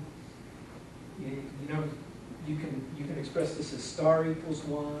expression. You know, you can express this as star equals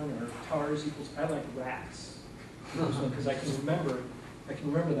 1 or tars equals. I like rats because I can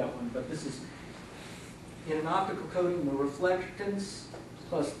remember that one. But this is in an optical coating: the reflectance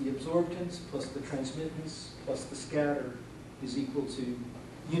plus the absorptance plus the transmittance plus the scatter is equal to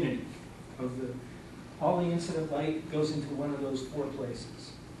unity of the. All the incident light goes into one of those 4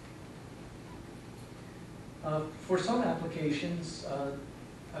 places. For some applications,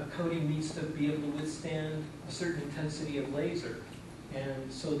 a coating needs to be able to withstand a certain intensity of laser.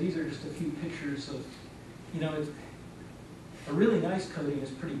 And so these are just a few pictures of, you know, a really nice coating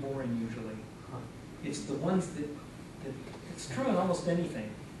is pretty boring usually. It's the ones that it's true in almost anything.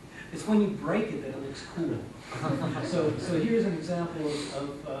 It's when you break it that it looks cool. So here's an example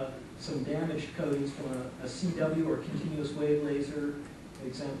of some damaged coatings from a CW or continuous wave laser, an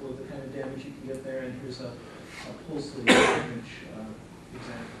example of the kind of damage you can get there, and here's a pulse laser image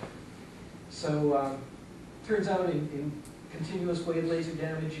example. So turns out in continuous wave laser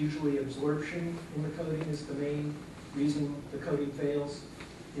damage, usually absorption in the coating is the main reason the coating fails.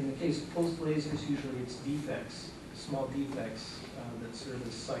 In the case of pulse lasers, usually it's defects, small defects that serve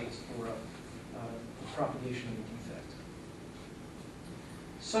as sites for propagation of a defect.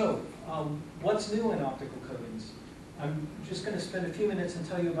 So, what's new in optical coatings? I'm just going to spend a few minutes and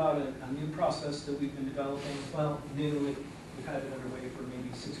tell you about a new process that we've been developing. Well, new, we've had it underway for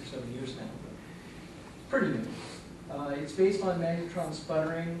maybe 6 or 7 years now, but pretty new. It's based on magnetron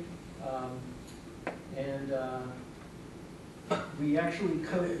sputtering, and we actually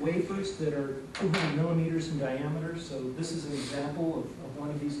coat wafers that are 200 millimeters in diameter. So this is an example of one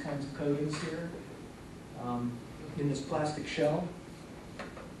of these kinds of coatings here in this plastic shell.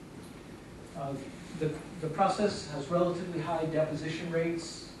 The process has relatively high deposition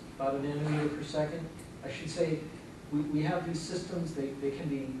rates, about 1 nanometer per second. I should say we have these systems. They can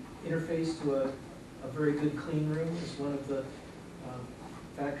be interfaced to a very good clean room is one of the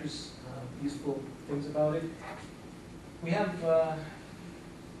factors, useful things about it. We have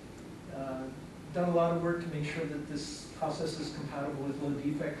done a lot of work to make sure that this process is compatible with low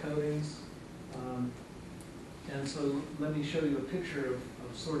defect coatings. And so let me show you a picture of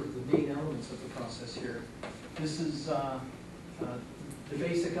sort of the main elements of the process here. This is the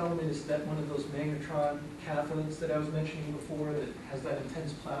basic element is that one of those magnetron cathodes that I was mentioning before that has that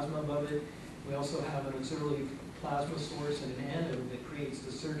intense plasma above it. We also have an auxiliary plasma source and an anode that creates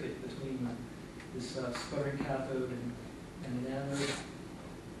the circuit between this sputtering cathode and an anode.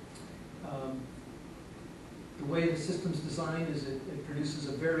 The way the system's designed is it produces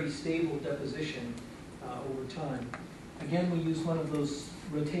a very stable deposition over time. Again, we use one of those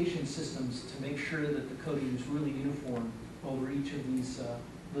rotation systems to make sure that the coating is really uniform over each of these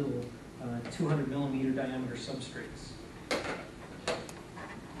little 200 millimeter diameter substrates.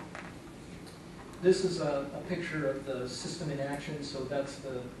 This is a picture of the system in action. So that's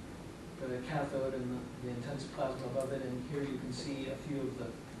the cathode and the intense plasma above it, and here you can see a few of the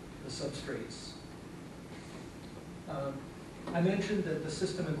substrates. I mentioned that the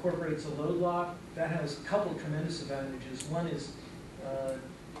system incorporates a load lock. That has a couple of tremendous advantages. One is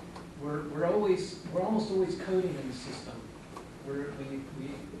we're almost always coating in the system. We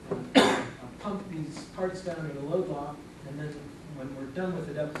pump these parts down in a load lock, and then when we're done with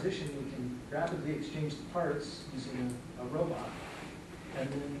the deposition, we can rapidly exchange the parts using a robot. And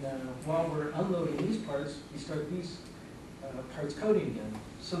then while we're unloading these parts, we start these parts coating again.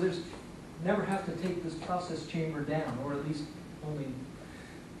 So there's never have to take this process chamber down, or at least only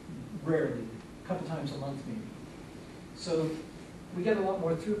rarely, a couple times a month maybe. So we get a lot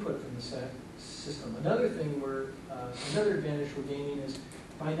more throughput from the system. Another thing another advantage we're gaining is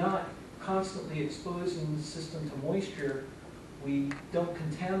by not constantly exposing the system to moisture, we don't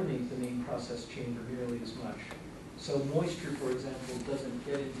contaminate the main process chamber nearly as much. So moisture, for example, doesn't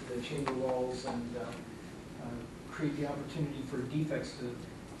get into the chamber walls and create the opportunity for defects to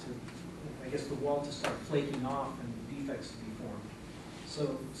I guess the wall to start flaking off and defects to be formed.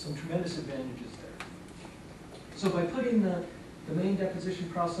 So some tremendous advantages there. So by putting the main deposition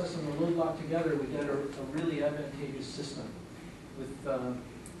process and the load lock together, we get a really advantageous system with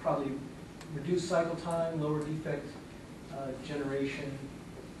probably reduced cycle time, lower defect generation,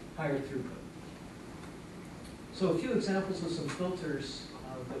 higher throughput. So a few examples of some filters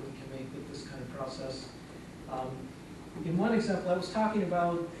that we can make with this kind of process. in one example, I was talking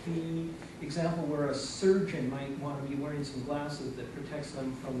about the example where a surgeon might want to be wearing some glasses that protects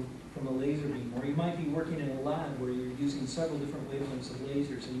them from a laser beam, or you might be working in a lab where you're using several different wavelengths of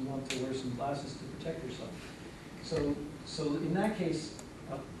lasers and you want to wear some glasses to protect yourself. So in that case,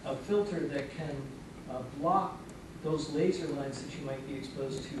 a filter that can block those laser lines that you might be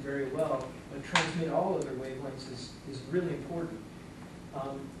exposed to very well, but transmit all other wavelengths is really important.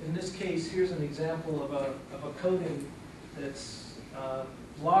 In this case, here's an example of a coating that's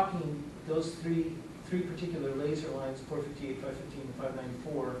blocking those three particular laser lines, 458, 515, and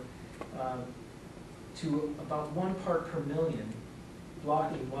 594, to about 1 part per million,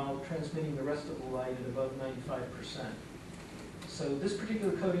 blocking while transmitting the rest of the light at about 95%. So this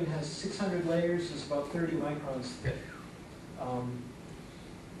particular coating has 600 layers, it's about 30 microns thick.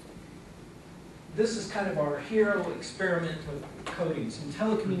 This is kind of our hero experiment with coatings. In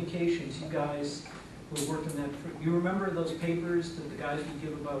telecommunications, you guys who have worked in that, you remember those papers that the guys would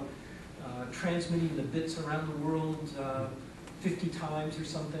give about transmitting the bits around the world 50 times or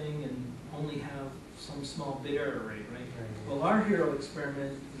something and only have some small bit error rate, right? Well, our hero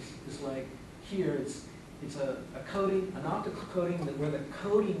experiment is like here, it's a coating, an optical coating where the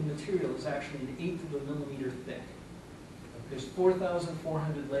coating material is actually 1/8 of a millimeter thick. There's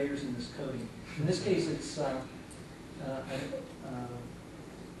 4,400 layers in this coating. In this case, it's a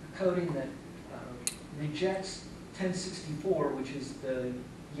coating that rejects 1064, which is the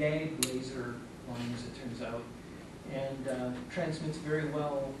YAG laser line, as it turns out, and transmits very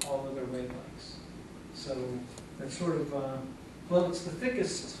well all other wavelengths. So that's sort of, well, it's the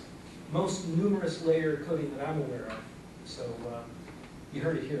thickest, most numerous layer coating that I'm aware of. So you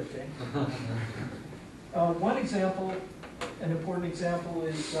heard it here, okay? One example, an important example,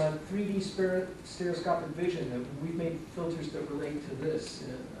 is 3D stereoscopic vision. We've made filters that relate to this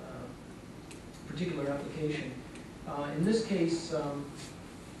particular application. In this case,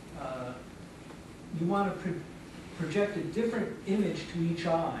 you want to project a different image to each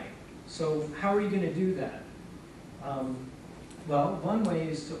eye. So how are you going to do that? Well, one way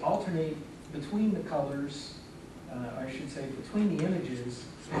is to alternate between the colors, I should say between the images,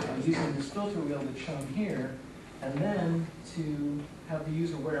 using this filter wheel that's shown here, and then to have the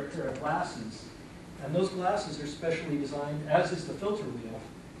user wear a pair of glasses. And those glasses are specially designed, as is the filter wheel,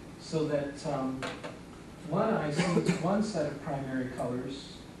 so that one eye sees one set of primary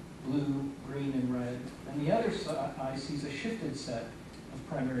colors, blue, green, and red, and the other eye sees a shifted set of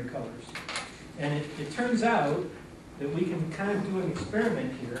primary colors. And it turns out that we can kind of do an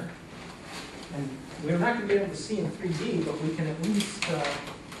experiment here, and we're not going to be able to see in 3D, but we can at least,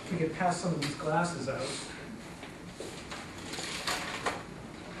 we can pass some of these glasses out.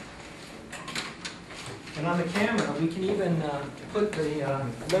 And on the camera, we can even put the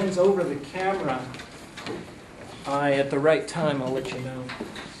lens over the camera eye at the right time. I'll let you know.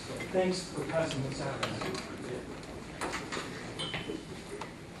 So thanks for passing this out.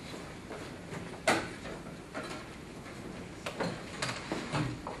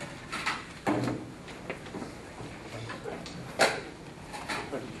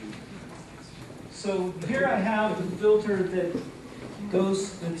 So here I have the filter that's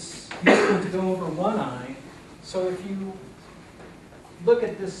useful to go over one eye. So if you look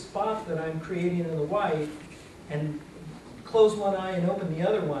at this spot that I'm creating in the white and close one eye and open the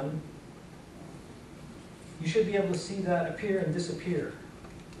other one, you should be able to see that appear and disappear.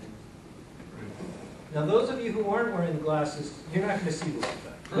 Now those of you who aren't wearing the glasses, you're not going to see this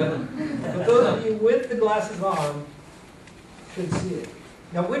effect. But those of you with the glasses on should see it.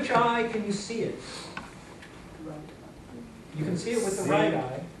 Now which eye can you see it? You can see it with the right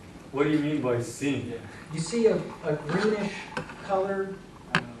eye. What do you mean by seeing? You see a greenish color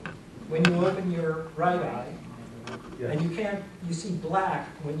when you open your right eye, and you see black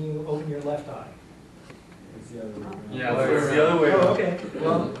when you open your left eye. It's the other way around. Yeah, it's the other way around. Oh, okay.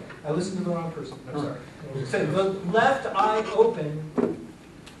 Well, I listened to the wrong person. I'm sorry. So the left eye open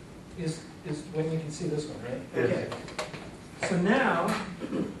is when you can see this one, right? Okay. So now,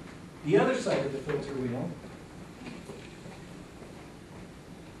 the other side of the filter wheel,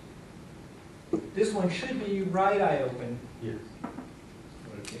 this one should be right eye open. Yes.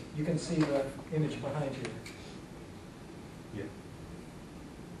 You can see the image behind you. Yeah.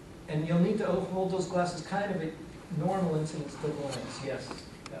 And you'll need to hold those glasses kind of at normal incidence to the lens. Yes,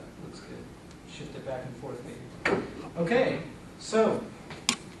 that looks good. Shift it back and forth maybe. Okay, so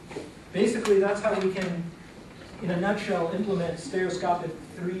basically that's how we can, in a nutshell, implement stereoscopic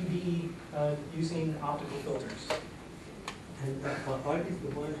 3D using optical filters. And are these the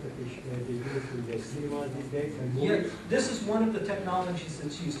ones that they use in the cinema these days and Yeah, movies? this is one of the technologies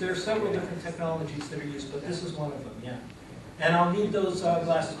that's used. There are several different technologies that are used, but this is one of them, yeah. And I'll need those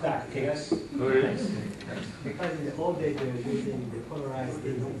glasses back, okay, guys? Okay. Because in the old days they were using the polarized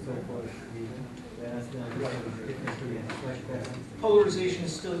things and so forth. Whereas now differently and much better. Polarization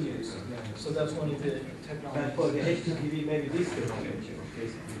is still used, so that's one of the And for the technologies. HDTV, maybe this technology,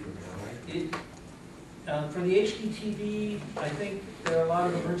 basically, right? It, for the HDTV, I think there are a lot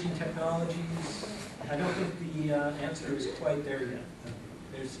of emerging technologies. I don't think the answer is quite there yet.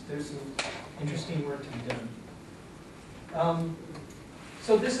 There's some interesting work to be done.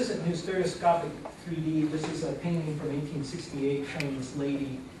 So this isn't new stereoscopic 3D. This is a painting from 1868 showing this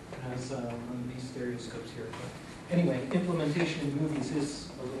lady as one of these stereoscopes here. But anyway, implementation in movies is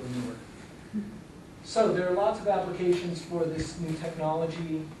a little newer. So there are lots of applications for this new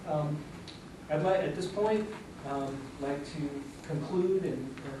technology. I'd like, at this point, like to conclude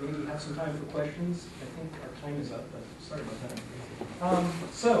and maybe have some time for questions. I think our time is up, but sorry about that.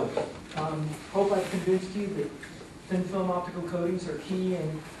 Hope I've convinced you that thin film optical coatings are key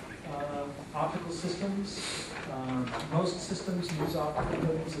in optical systems. Most systems use optical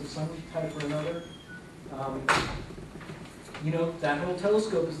coatings of some type or another. You know, that whole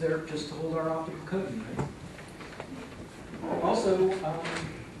telescope is there just to hold our optical coating, right? Also,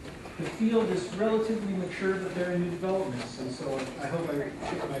 the field is relatively mature, but there are new developments, and so I hope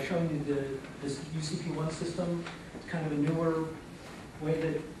by showing you this UCP1 system, it's kind of a newer way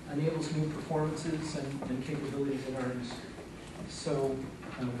that enables new performances and capabilities in our industry. So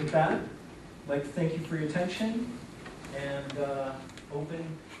with that, I'd like to thank you for your attention and open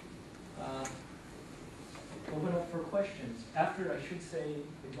up for questions. After, I should say,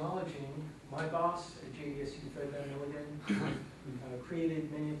 acknowledging my boss at JDSU, Fred Van Milligan, who created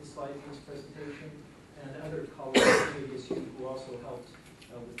many of the slides in this presentation, and other colleagues at JDSU who also helped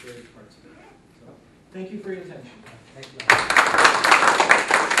with various parts of it. So, thank you for your attention. Thank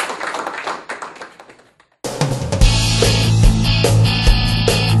you.